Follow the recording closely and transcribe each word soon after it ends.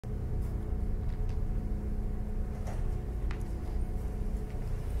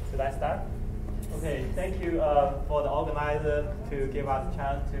I start? Okay, thank you for the organizer to give us a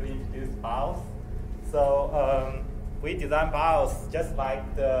chance to introduce BIOS. So we designed BIOS just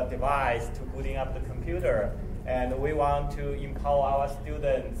like the device to booting up the computer. And we want to empower our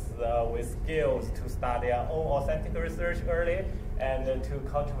students with skills to start their own authentic research early and to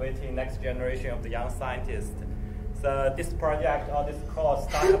cultivate the next generation of the young scientists. So this project or this course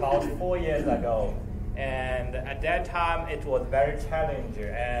started about 4 years ago. And at that time, it was very challenging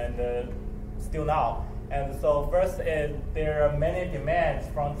and still now. And so first, there are many demands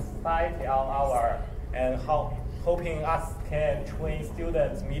from society on our, and hoping us can train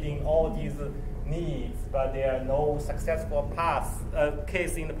students meeting all these needs, but there are no successful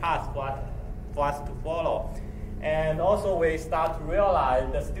case in the past for us to follow. And also we start to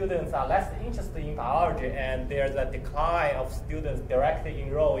realize the students are less interested in biology and there's a decline of students directly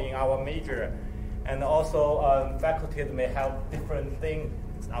enroll in our major. And also faculties may have different things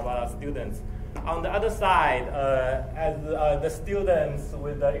about students. On the other side, as the students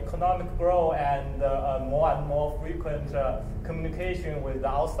with the economic growth and more and more frequent communication with the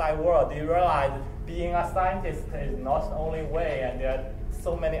outside world, they realize being a scientist is not the only way, and there are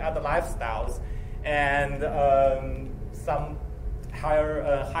so many other lifestyles. And some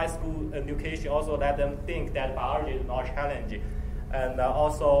high school education also let them think that biology is not challenging. And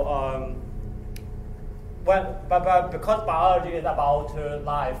also, but because biology is about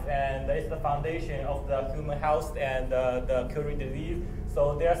life and it's the foundation of the human health and the curing disease,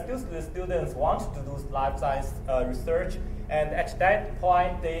 so there are still the students want to do life science research, and at that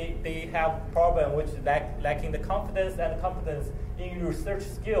point they have problem which is lacking the confidence and competence in research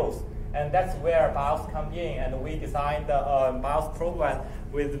skills, and that's where BIOS come in, and we designed the BIOS program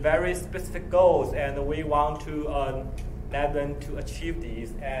with very specific goals, and we want to let them to achieve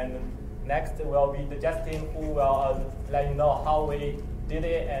these. And next will be the Justin who will let you know how we did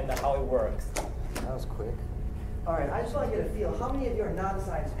it and how it works. That was quick. All right, I just want to get a feel. How many of you are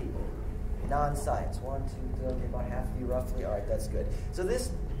non-science people? Non-science. 1, 2, 3, okay, about half of you roughly. All right, that's good. So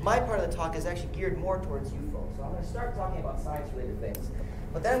my part of the talk is actually geared more towards you folks. So I'm going to start talking about science-related things.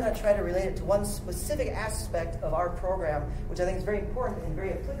 But then I'm going to try to relate it to one specific aspect of our program, which I think is very important and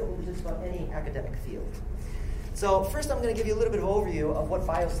very applicable to just about any academic field. So first I'm going to give you a little bit of an overview of what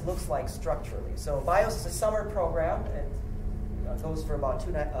BIOS looks like structurally. So BIOS is a summer program. It goes for about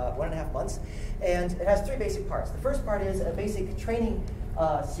 1.5 months. And it has 3 basic parts. The first part is a basic training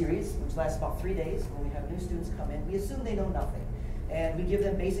series, which lasts about 3 days. When we have new students come in, we assume they know nothing. And we give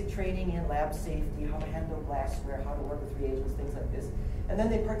them basic training in lab safety, how to handle glassware, how to work with reagents, things like this. And then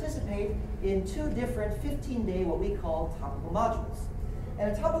they participate in 2 different 15-day, what we call topical modules.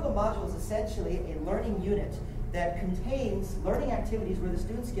 And a topical module is essentially a learning unit that contains learning activities where the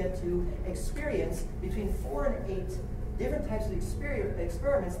students get to experience between 4 and 8 different types of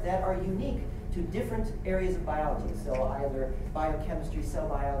experiments that are unique to different areas of biology. So either biochemistry, cell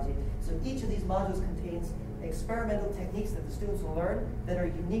biology. So each of these modules contains experimental techniques that the students will learn that are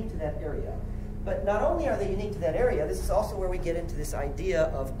unique to that area. But not only are they unique to that area, this is also where we get into this idea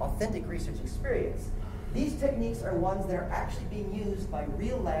of authentic research experience. These techniques are ones that are actually being used by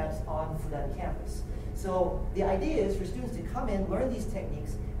real labs on Fudan campus. So the idea is for students to come in, learn these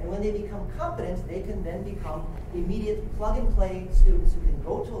techniques, and when they become competent, they can then become immediate plug-and-play students who can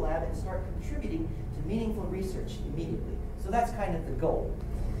go to a lab and start contributing to meaningful research immediately. So that's kind of the goal.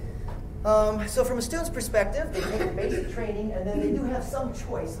 So from a student's perspective, they take basic training, and then they do have some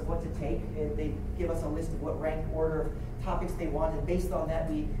choice of what to take. They give us a list of what rank order of topics they want, and based on that,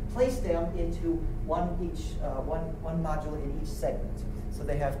 we place them into one module in each segment. So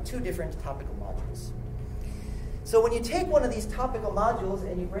they have 2 different topical modules. So when you take one of these topical modules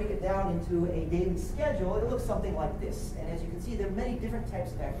and you break it down into a daily schedule, it looks something like this. And as you can see, there are many different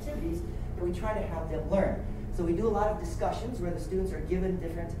types of activities that we try to have them learn. So we do a lot of discussions where the students are given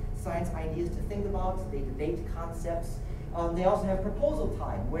different science ideas to think about. They debate concepts. They also have proposal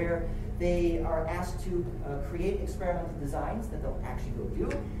time where they are asked to create experimental designs that they'll actually go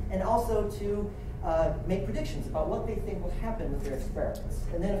do, and also to make predictions about what they think will happen with their experiments.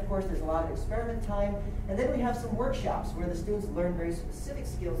 And then, of course, there's a lot of experiment time. And then we have some workshops where the students learn very specific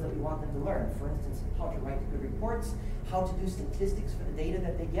skills that we want them to learn. For instance, how to write good reports, how to do statistics for the data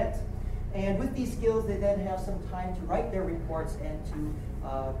that they get. And with these skills, they then have some time to write their reports and to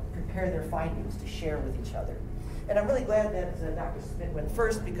prepare their findings to share with each other. And I'm really glad that Dr. Smith went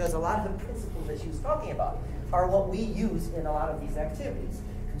first, because a lot of the principles that she was talking about are what we use in a lot of these activities.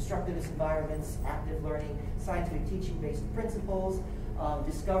 Constructivist environments, active learning, scientific teaching-based principles,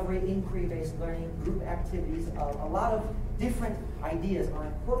 discovery, inquiry-based learning, group activities, a lot of different ideas are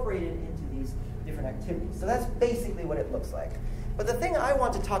incorporated into these different activities. So that's basically what it looks like. But the thing I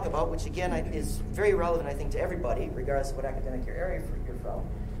want to talk about, which again is very relevant, I think, to everybody, regardless of what academic area you're from,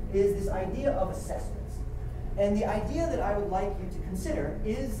 is this idea of assessments. And the idea that I would like you to consider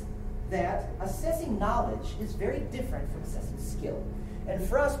is that assessing knowledge is very different from assessing skill. And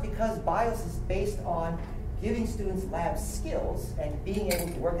for us, because BIOS is based on giving students lab skills and being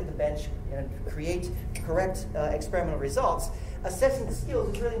able to work at the bench and create correct experimental results, assessing the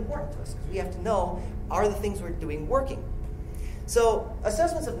skills is really important to us because we have to know, are the things we're doing working? So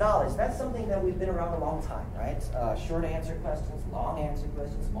assessments of knowledge, that's something that we've been around a long time, right? Short answer questions, long answer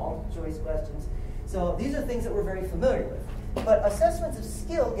questions, multiple choice questions. So these are things that we're very familiar with. But assessments of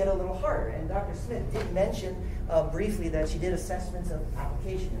skill get a little harder. And Dr. Smith did mention briefly that she did assessments of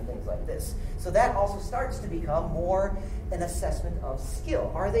application and things like this. So that also starts to become more an assessment of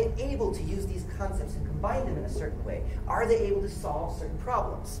skill. Are they able to use these concepts and combine them in a certain way? Are they able to solve certain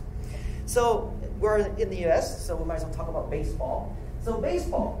problems? So we're in the US, so we might as well talk about baseball. So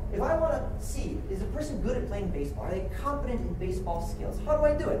baseball, if I want to see, is a person good at playing baseball? Are they competent in baseball skills? How do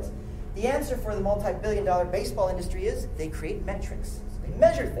I do it? The answer for the multi-billion-dollar baseball industry is they create metrics. So they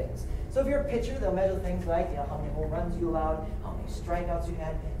measure things. So if you're a pitcher, they'll measure things like how many home runs you allowed, how many strikeouts you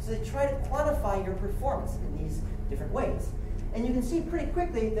had. So they try to quantify your performance in these different ways. And you can see pretty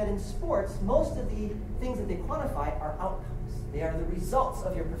quickly that in sports, most of the things that they quantify are outcomes. They are the results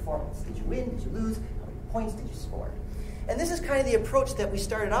of your performance. Did you win? Did you lose? How many points did you score? And this is kind of the approach that we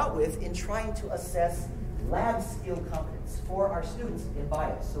started out with in trying to assess lab skill competence for our students in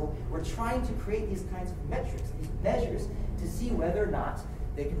BIOS. So we're trying to create these kinds of metrics, these measures, to see whether or not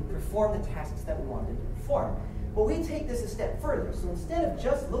they can perform the tasks that we want them to perform. But we take this a step further. So instead of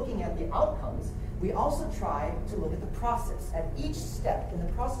just looking at the outcomes, we also try to look at the process. At each step in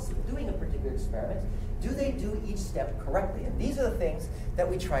the process of doing a particular experiment, do they do each step correctly? And these are the things that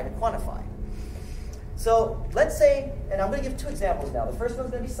we try to quantify. So let's say, and I'm going to give two examples now. The first one's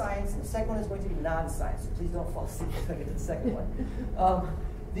going to be science, and the second one is going to be non-science. So please don't fall asleep until I get to the second one.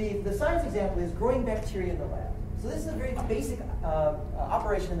 The science example is growing bacteria in the lab. So this is a very basic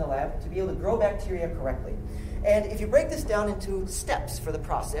operation in the lab to be able to grow bacteria correctly. And if you break this down into steps for the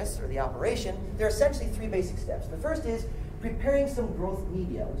process or the operation, there are essentially three basic steps. The first is preparing some growth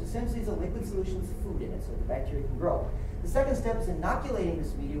media, which essentially is a liquid solution with food in it so the bacteria can grow. The second step is inoculating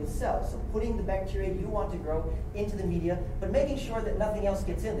this media with cells, so putting the bacteria you want to grow into the media, but making sure that nothing else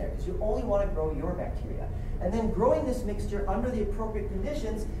gets in there, because you only want to grow your bacteria. And then growing this mixture under the appropriate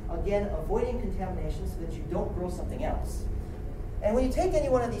conditions, again, avoiding contamination so that you don't grow something else. And when you take any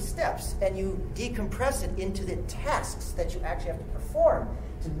one of these steps and you decompress it into the tasks that you actually have to perform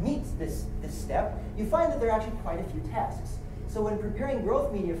to meet this step, you find that there are actually quite a few tasks. So when preparing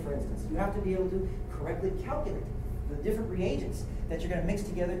growth media, for instance, you have to be able to correctly calculate the different reagents that you're going to mix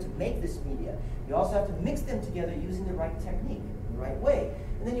together to make this media. You also have to mix them together using the right technique, the right way.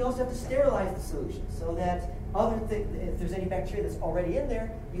 And then you also have to sterilize the solution so that if there's any bacteria that's already in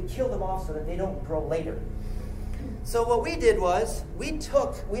there, you kill them off so that they don't grow later. So what we did was we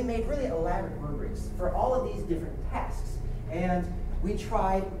made really elaborate rubrics for all of these different tasks. And we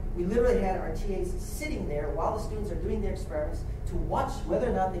literally had our TAs sitting there while the students are doing their experiments to watch whether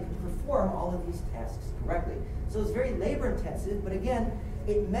or not they can perform all of these tasks correctly. So it's very labor intensive, but again,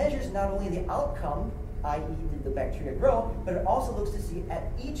 it measures not only the outcome, i.e. did the bacteria grow, but it also looks to see at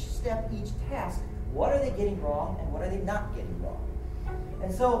each step, each task, what are they getting wrong and what are they not getting wrong.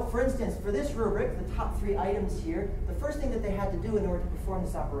 And so, for instance, for this rubric, the top 3 items here, the first thing that they had to do in order to perform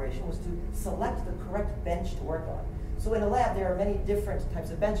this operation was to select the correct bench to work on. So in a lab, there are many different types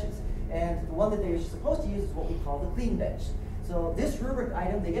of benches. And the one that they're supposed to use is what we call the clean bench. So this rubric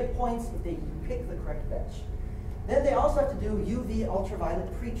item, they get points if they pick the correct bench. Then they also have to do UV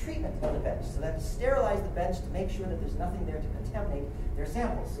ultraviolet pre-treatment of the bench. So they have to sterilize the bench to make sure that there's nothing there to contaminate their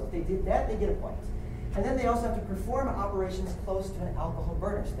samples. So if they did that, they get a point. And then they also have to perform operations close to an alcohol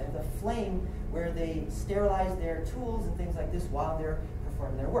burner. So they have the flame where they sterilize their tools and things like this while they're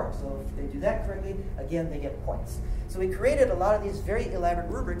performing their work. So if they do that correctly, again, they get points. So we created a lot of these very elaborate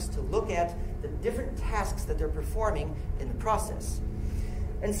rubrics to look at the different tasks that they're performing in the process.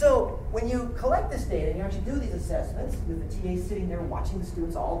 And so when you collect this data and you actually do these assessments with the TA sitting there watching the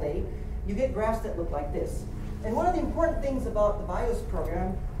students all day, you get graphs that look like this. And one of the important things about the BIOS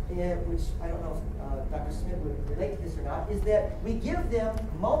program, which I don't know if Dr. Smith would relate to this or not, is that we give them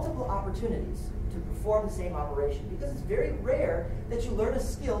multiple opportunities to perform the same operation, because it's very rare that you learn a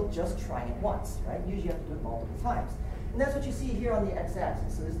skill just trying it once, right? Usually you have to do it multiple times. And that's what you see here on the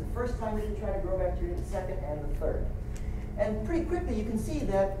x-axis. So this is the first time that you try to grow bacteria, the second, and the third. And pretty quickly you can see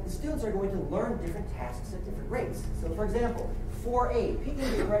that the students are going to learn different tasks at different rates. So for example, 4A,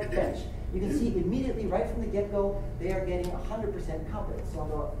 picking the correct bench. You can see immediately, right from the get-go, they are getting 100% competence. So on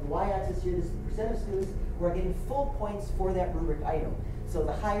the y-axis here, this is the percent of students who are getting full points for that rubric item. So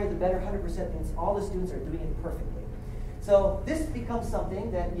the higher, the better. 100% means all the students are doing it perfectly. So this becomes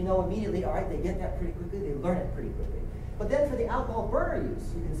something that you know immediately, all right, they get that pretty quickly, they learn it pretty quickly. But then for the alcohol burner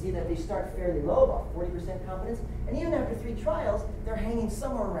use, you can see that they start fairly low, about 40% competence, and even after 3 trials, they're hanging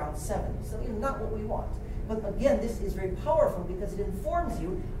somewhere around 70. So not what we want. But again, this is very powerful because it informs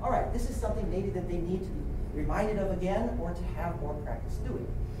you, all right, this is something maybe that they need to be reminded of again or to have more practice doing.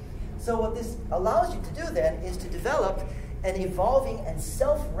 So what this allows you to do then is to develop an evolving and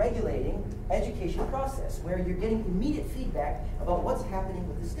self-regulating education process where you're getting immediate feedback about what's happening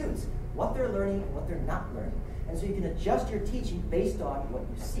with the students, what they're learning and what they're not learning. And so you can adjust your teaching based on what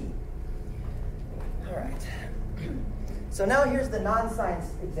you see. All right. So now here's the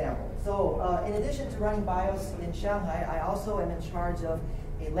non-science example. So in addition to running BIOS in Shanghai, I also am in charge of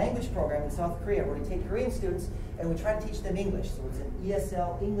a language program in South Korea where we take Korean students and we try to teach them English. So it's an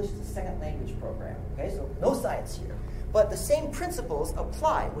ESL, English as a Second Language program. Okay, so no science here. But the same principles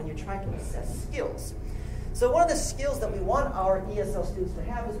apply when you're trying to assess skills. So one of the skills that we want our ESL students to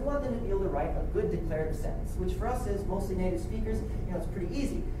have is we want them to be able to write a good declarative sentence, which for us as mostly native speakers, you know, it's pretty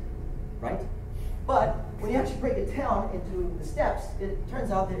easy, right? But when you actually break it down into the steps, it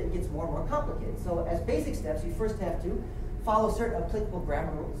turns out that it gets more and more complicated. So as basic steps, you first have to follow certain applicable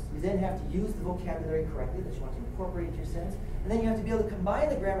grammar rules. You then have to use the vocabulary correctly that you want to incorporate into your sentence. And then you have to be able to combine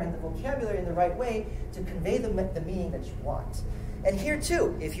the grammar and the vocabulary in the right way to convey the meaning that you want. And here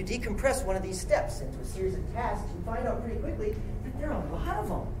too, if you decompress one of these steps into a series of tasks, you find out pretty quickly that there are a lot of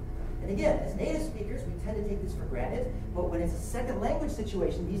them. And again, as native speakers, we tend to take this for granted, but when it's a second language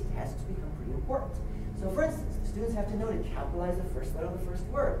situation, these tasks become pretty important. So for instance, the students have to know to capitalize the first letter of the first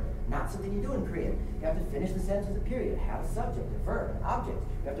word, not something you do in Korean. You have to finish the sentence with a period, have a subject, a verb, an object.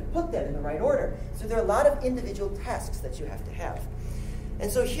 You have to put them in the right order. So there are a lot of individual tasks that you have to have.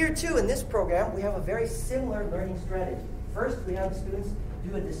 And so here too, in this program, we have a very similar learning strategy. First, we have the students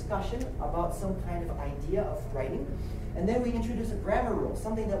do a discussion about some kind of idea of writing. And then we introduce a grammar rule,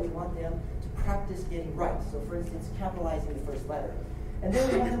 something that we want them to practice getting right. So for instance, capitalizing the first letter. And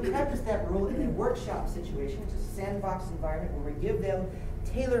then we have them practice that rule in a workshop situation, which is a sandbox environment where we give them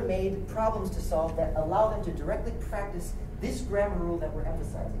tailor-made problems to solve that allow them to directly practice this grammar rule that we're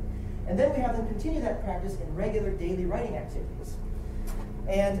emphasizing. And then we have them continue that practice in regular daily writing activities.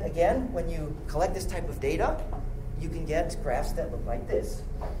 And again, when you collect this type of data, you can get graphs that look like this.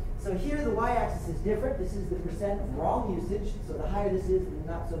 So here the y-axis is different. This is the percent of wrong usage. So the higher this is,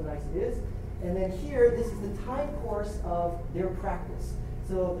 the not so nice it is. And then here, this is the time course of their practice.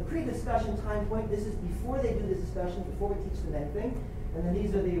 So the pre-discussion time point, this is before they do the discussion, before we teach them anything. And then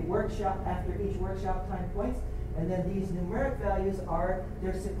these are the workshop, after each workshop time points. And then these numeric values are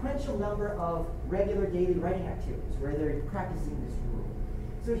their sequential number of regular daily writing activities, where they're practicing this rule.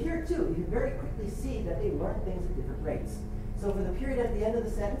 So here too, you very quickly see that they learn things at different rates. So for the period at the end of the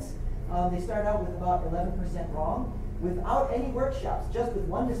sentence, they start out with about 11% wrong. Without any workshops, just with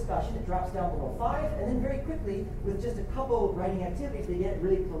one discussion, it drops down below 5, and then very quickly, with just a couple of writing activities, they get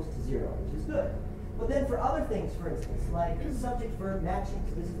really close to 0, which is good. But then for other things, for instance, like subject-verb matching,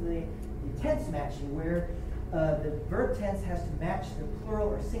 so this is the tense matching, where the verb tense has to match the plural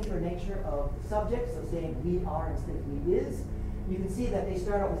or singular nature of the subject, so saying we are instead of we is. You can see that they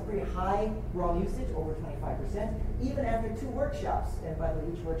start out with pretty high raw usage, over 25%, even after 2 workshops. And by the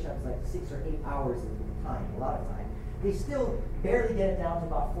way, each workshop is like 6 or 8 hours of time, a lot of time. They still barely get it down to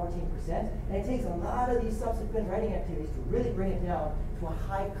about 14%. And it takes a lot of these subsequent writing activities to really bring it down to a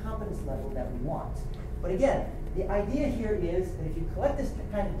high competence level that we want. But again, the idea here is that if you collect this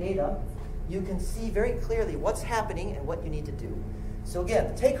kind of data, you can see very clearly what's happening and what you need to do. So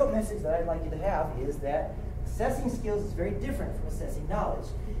again, the take-home message that I'd like you to have is that assessing skills is very different from assessing knowledge.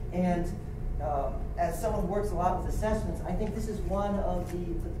 And as someone who works a lot with assessments, I think this is one of the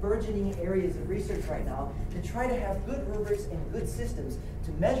burgeoning areas of research right now to try to have good rubrics and good systems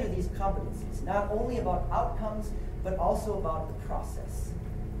to measure these competencies, not only about outcomes, but also about the process.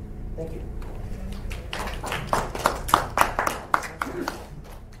 Thank you.